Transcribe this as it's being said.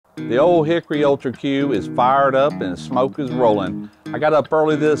The Ole Hickory Ultra Q is fired up and smoke is rolling. I got up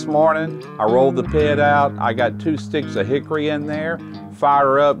early this morning, I rolled the pit out, I got 2 sticks of hickory in there, fired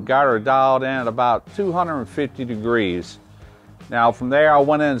her up, got her dialed in at about 250 degrees. Now from there I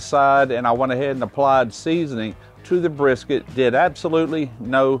went inside and I went ahead and applied seasoning to the brisket, did absolutely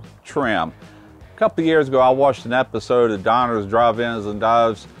no trim. A couple of years ago I watched an episode of Diners, Drive-Ins and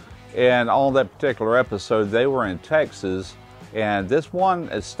Dives, and on that particular episode they were in Texas, and this one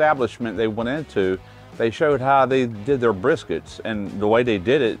establishment they went into, they showed how they did their briskets, and the way they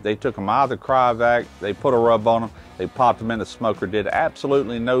did it, they took them out of the cryovac, they put a rub on them, they popped them in the smoker, did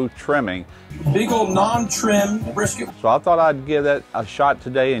absolutely no trimming. Big old non-trim brisket. So I thought I'd give that a shot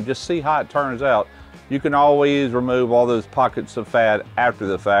today and just see how it turns out. You can always remove all those pockets of fat after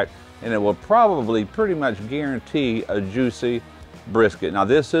the fact, and it will probably pretty much guarantee a juicy brisket. Now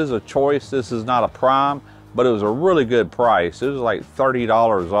this is a choice, this is not a prime, but it was a really good price. It was like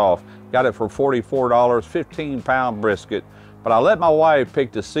 $30 off. Got it for $44, 15-pound brisket. But I let my wife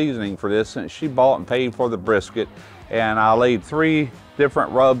pick the seasoning for this since she bought and paid for the brisket. And I laid 3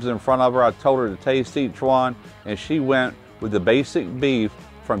 different rubs in front of her. I told her to taste each one, and she went with the basic beef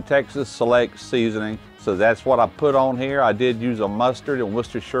from Texas Select seasoning. So that's what I put on here. I did use a mustard and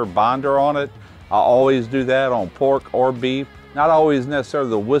Worcestershire binder on it. I always do that on pork or beef. Not always necessarily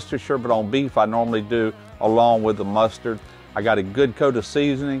the Worcestershire, but on beef I normally do along with the mustard. I got a good coat of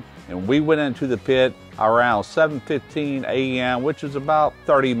seasoning, and we went into the pit around 7:15 a.m., which is about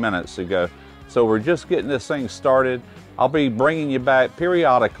 30 minutes ago. So we're just getting this thing started. I'll be bringing you back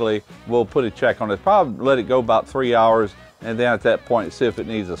periodically. We'll put a check on it. Probably let it go about 3 hours, and then at that point see if it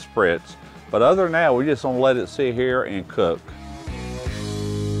needs a spritz. But other than that, we're just gonna let it sit here and cook.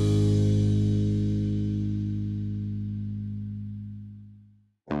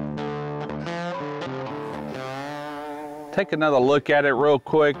 Take another look at it real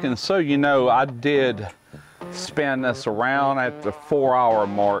quick, and so you know, I did spin this around at the 4-hour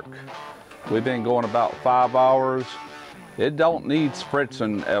mark. We've been going about 5 hours. It don't need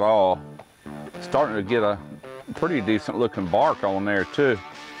spritzing at all. Starting to get a pretty decent looking bark on there too.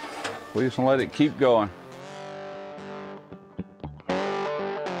 We just gonna let it keep going.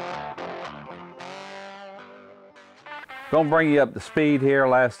 Gonna bring you up to speed here.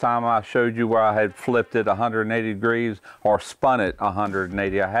 Last time I showed you where I had flipped it 180 degrees or spun it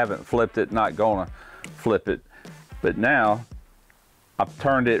 180. I haven't flipped it, not gonna flip it. But now I've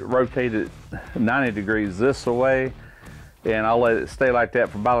turned it, rotated 90 degrees this way, and I'll let it stay like that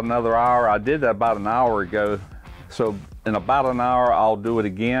for about another hour. I did that about an hour ago. So in about an hour, I'll do it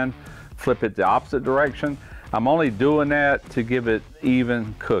again, flip it the opposite direction. I'm only doing that to give it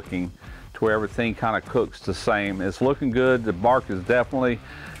even cooking, where everything kind of cooks the same. It's looking good. The bark is definitely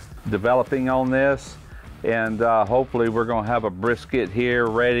developing on this, and hopefully we're gonna have a brisket here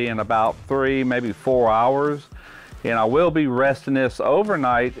ready in about 3, maybe 4 hours. And I will be resting this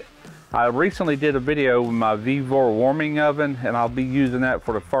overnight. I recently did a video with my Vivor warming oven, and I'll be using that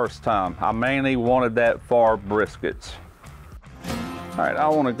for the first time. I mainly wanted that for briskets. All right, I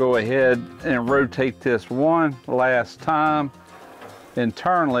wanna go ahead and rotate this one last time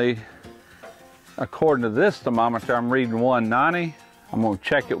internally. According to this thermometer, I'm reading 190. I'm gonna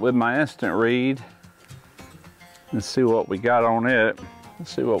check it with my instant read and see what we got on it.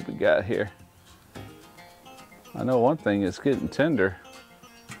 Let's see what we got here. I know one thing, it's getting tender.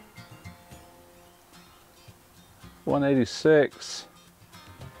 186.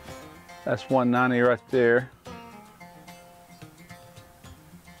 That's 190 right there.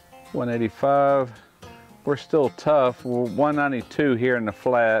 185. We're still tough. We're 192 here in the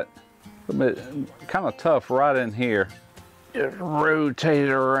flat. But kind of tough right in here. Just rotate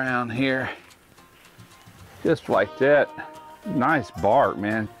it around here. Just like that. Nice bark,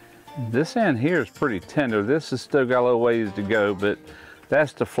 man. This end here is pretty tender. This has still got a little ways to go, but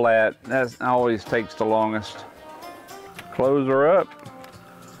that's the flat. That always takes the longest. Close her up.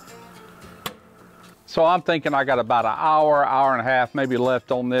 So I'm thinking I got about an hour, hour and a half maybe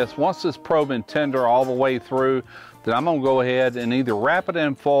left on this. Once this probing tender all the way through, then I'm gonna go ahead and either wrap it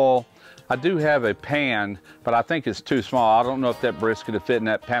in foil. I do have a pan, but I think it's too small. I don't know if that brisket will fit in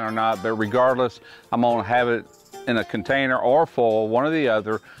that pan or not, but regardless, I'm gonna have it in a container or foil, one or the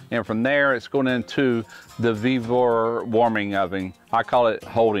other, and from there it's going into the Vivor warming oven. I call it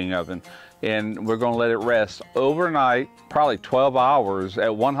holding oven. And we're gonna let it rest overnight, probably 12 hours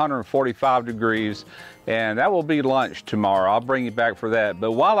at 145 degrees, and that will be lunch tomorrow. I'll bring you back for that.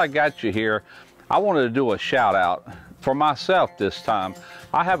 But while I got you here, I wanted to do a shout out for myself this time.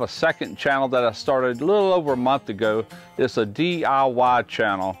 I have a second channel that I started a little over a month ago. It's a DIY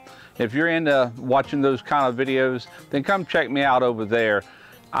channel. If you're into watching those kind of videos, then come check me out over there.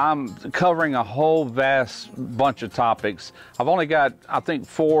 I'm covering a whole vast bunch of topics. I've only got, I think,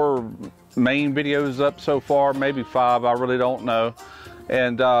 4 main videos up so far, maybe 5, I really don't know.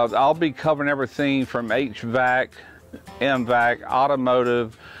 And I'll be covering everything from HVAC, MVAC,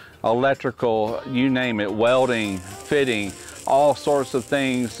 automotive, electrical, you name it, welding, fitting, all sorts of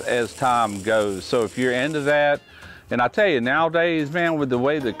things as time goes. So if you're into that, and I tell you, nowadays, man, with the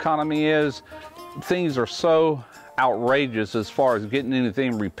way the economy is, things are so outrageous as far as getting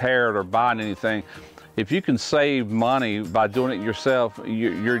anything repaired or buying anything. If you can save money by doing it yourself,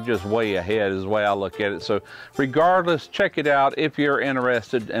 you're just way ahead is the way I look at it. So regardless, check it out if you're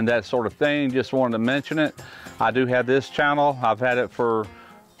interested in that sort of thing. Just wanted to mention it. I do have this channel. I've had it for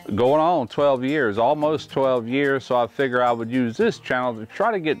going on 12 years, almost 12 years. So I figure I would use this channel to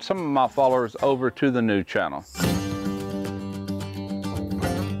try to get some of my followers over to the new channel.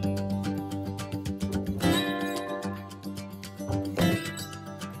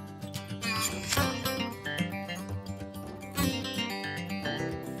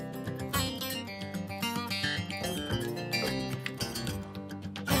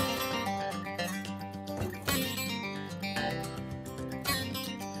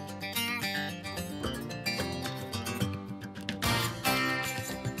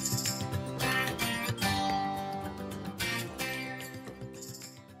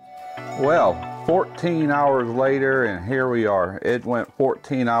 Well, 14 hours later, and here we are. It went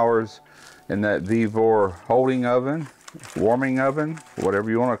 14 hours in that V4 holding oven, warming oven,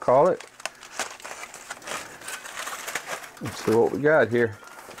 whatever you want to call it. Let's see what we got here.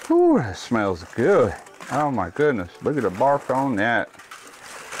 Ooh, that smells good. Oh my goodness, look at the bark on that.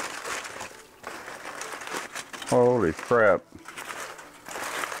 Holy crap.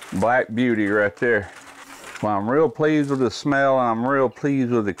 Black beauty right there. Well, I'm real pleased with the smell, and I'm real pleased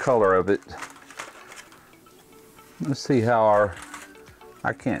with the color of it. Let's see how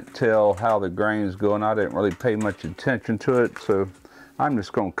I can't tell how the grain's going. I didn't really pay much attention to it, so I'm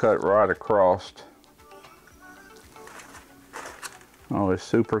just gonna cut right across. Oh, it's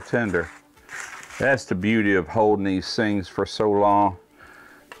super tender. That's the beauty of holding these things for so long.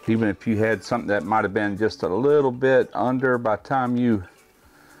 Even if you had something that might have been just a little bit under, by the time you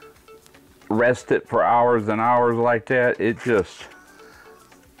rest it for hours and hours like that, it just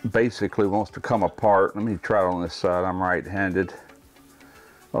basically wants to come apart. Let me try it on this side. I'm right-handed.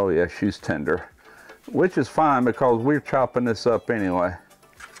 Oh yeah, she's tender, which is fine because we're chopping this up anyway.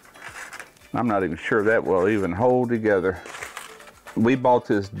 I'm not even sure that will even hold together. We bought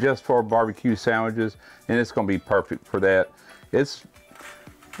this just for barbecue sandwiches, and it's gonna be perfect for that.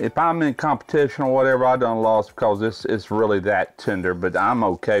 If I'm in competition or whatever, I done lost because it's really that tender, but I'm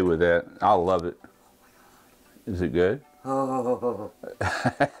okay with that. I love it. Is it good? Oh.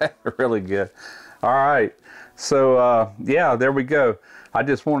 Really good. All right. So, yeah, there we go. I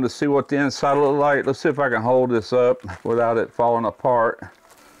just wanted to see what the inside looked like. Let's see if I can hold this up without it falling apart.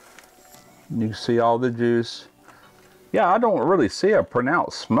 You can see all the juice. Yeah, I don't really see a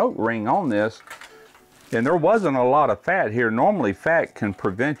pronounced smoke ring on this. And there wasn't a lot of fat here. Normally fat can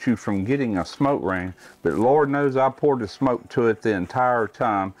prevent you from getting a smoke ring, but Lord knows I poured the smoke to it the entire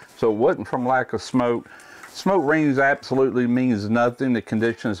time. So it wasn't from lack of smoke. Smoke rings absolutely means nothing. The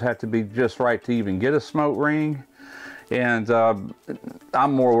conditions have to be just right to even get a smoke ring. And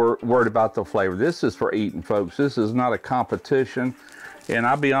I'm more worried about the flavor. This is for eating, folks. This is not a competition. And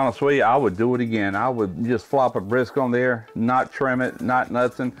I'll be honest with you, I would do it again. I would just flop a brisket on there, not trim it, not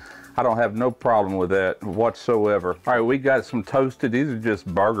nothing. I don't have no problem with that whatsoever. All right, we got some toasted. These are just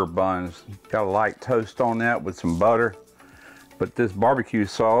burger buns. Got a light toast on that with some butter. But this barbecue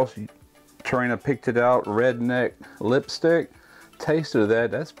sauce, Trina picked it out, redneck lipstick. Tasted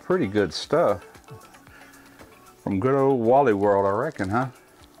that, that's pretty good stuff. From good old Wally World, I reckon, huh?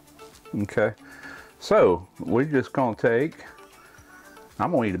 Okay, so we're just gonna take,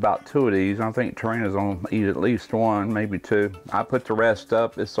 I'm gonna eat about 2 of these. I think Trina's gonna eat at least 1, maybe 2. I put the rest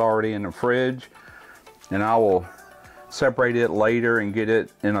up, it's already in the fridge, and I will separate it later and get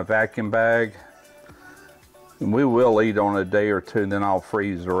it in a vacuum bag. And we will eat on a day or 2, and then I'll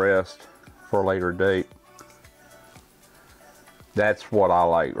freeze the rest for a later date. That's what I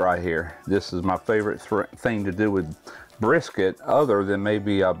like right here. This is my favorite thing to do with brisket, other than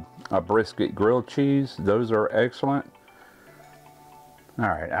maybe a brisket grilled cheese. Those are excellent. All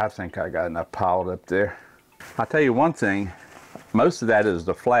right, I think I got enough piled up there. I'll tell you one thing, most of that is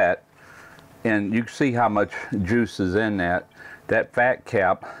the flat, and you can see how much juice is in that. That fat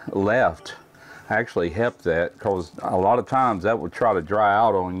cap left actually helped that, because a lot of times that would try to dry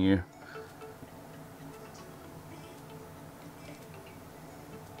out on you.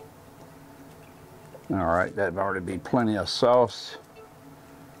 All right, that'd already be plenty of sauce.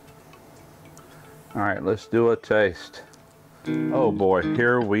 All right, let's do a taste. Oh boy,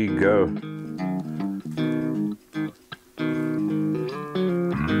 here we go.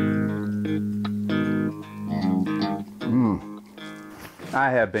 I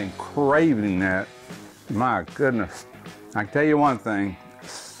have been craving that. My goodness. I can tell you one thing,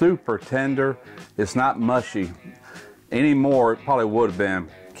 super tender. It's not mushy. Anymore, it probably would have been.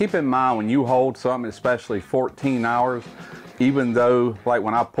 Keep in mind when you hold something, especially 14 hours, even though like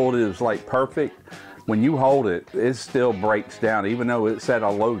when I pulled it, it was like perfect. When you hold it, it still breaks down, even though it's at a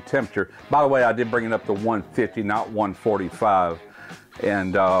low temperature. By the way, I did bring it up to 150, not 145.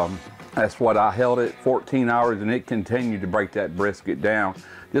 And that's what I held it 14 hours, and it continued to break that brisket down.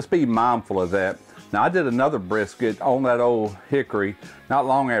 Just be mindful of that. Now I did another brisket on that Ole Hickory not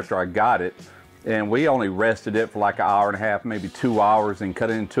long after I got it, and we only rested it for like an hour and a half, maybe 2 hours, and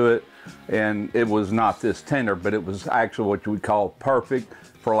cut into it. And it was not this tender, but it was actually what you would call perfect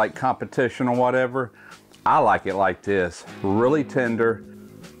for like competition or whatever. I like it like this, really tender.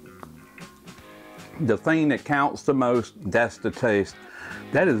 The thing that counts the most, that's the taste.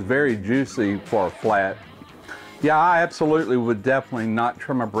 That is very juicy for a flat. Yeah, I absolutely would definitely not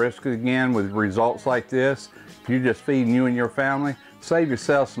trim a brisket again with results like this. If you're just feeding you and your family, save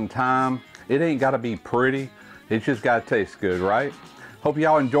yourself some time. It ain't gotta be pretty. It's just gotta taste good, right? Hope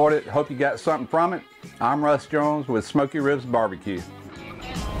y'all enjoyed it. Hope you got something from it. I'm Russ Jones with Smoky Ribs Barbecue.